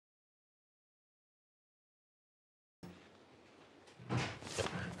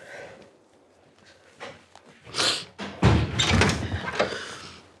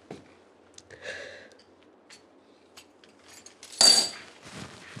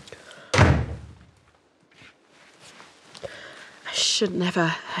should never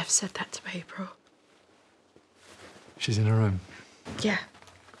have said that to April. She's in her room? Yeah.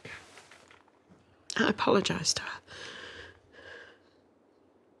 I apologised to her.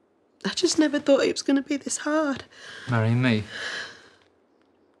 I just never thought it was going to be this hard. Marrying me?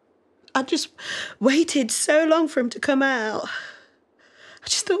 I just waited so long for him to come out. I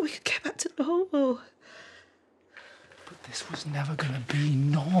just thought we could go back to normal. But this was never going to be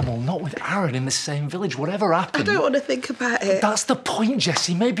normal, not with Aaron in the same village, whatever happened. I don't want to think about it. That's the point,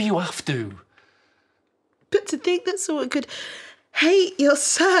 Jessie. Maybe you have to. But to think that someone could hate your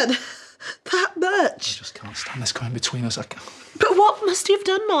son that much. I just can't stand this going between us. But what must you have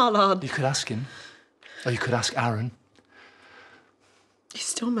done, Marlon? You could ask him. Or you could ask Aaron. He's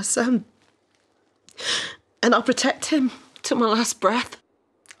still my son. And I'll protect him till my last breath.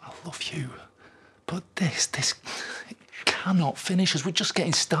 I love you. But this it cannot finish us. We're just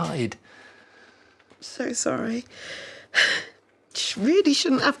getting started. So sorry. You really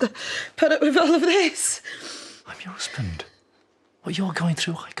shouldn't have to put up with all of this. I'm your husband. What you're going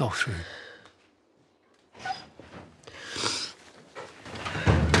through, I go through.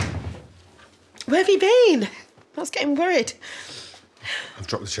 Where have you been? I was getting worried. I've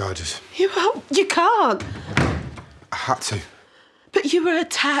dropped the charges. You can't. I had to. But you were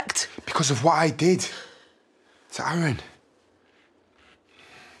attacked. Because of what I did to Aaron.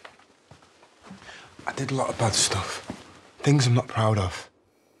 I did a lot of bad stuff. Things I'm not proud of.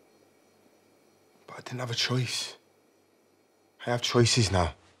 But I didn't have a choice. I have choices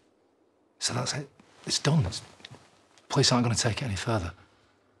now. So that's it. It's done. Police aren't going to take it any further.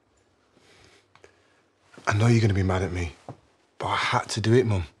 I know you're going to be mad at me, but I had to do it,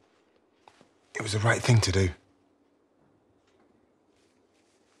 Mum. It was the right thing to do.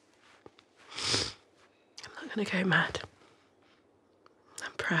 I'm not going to go mad.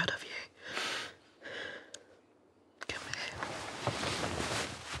 I'm proud of you.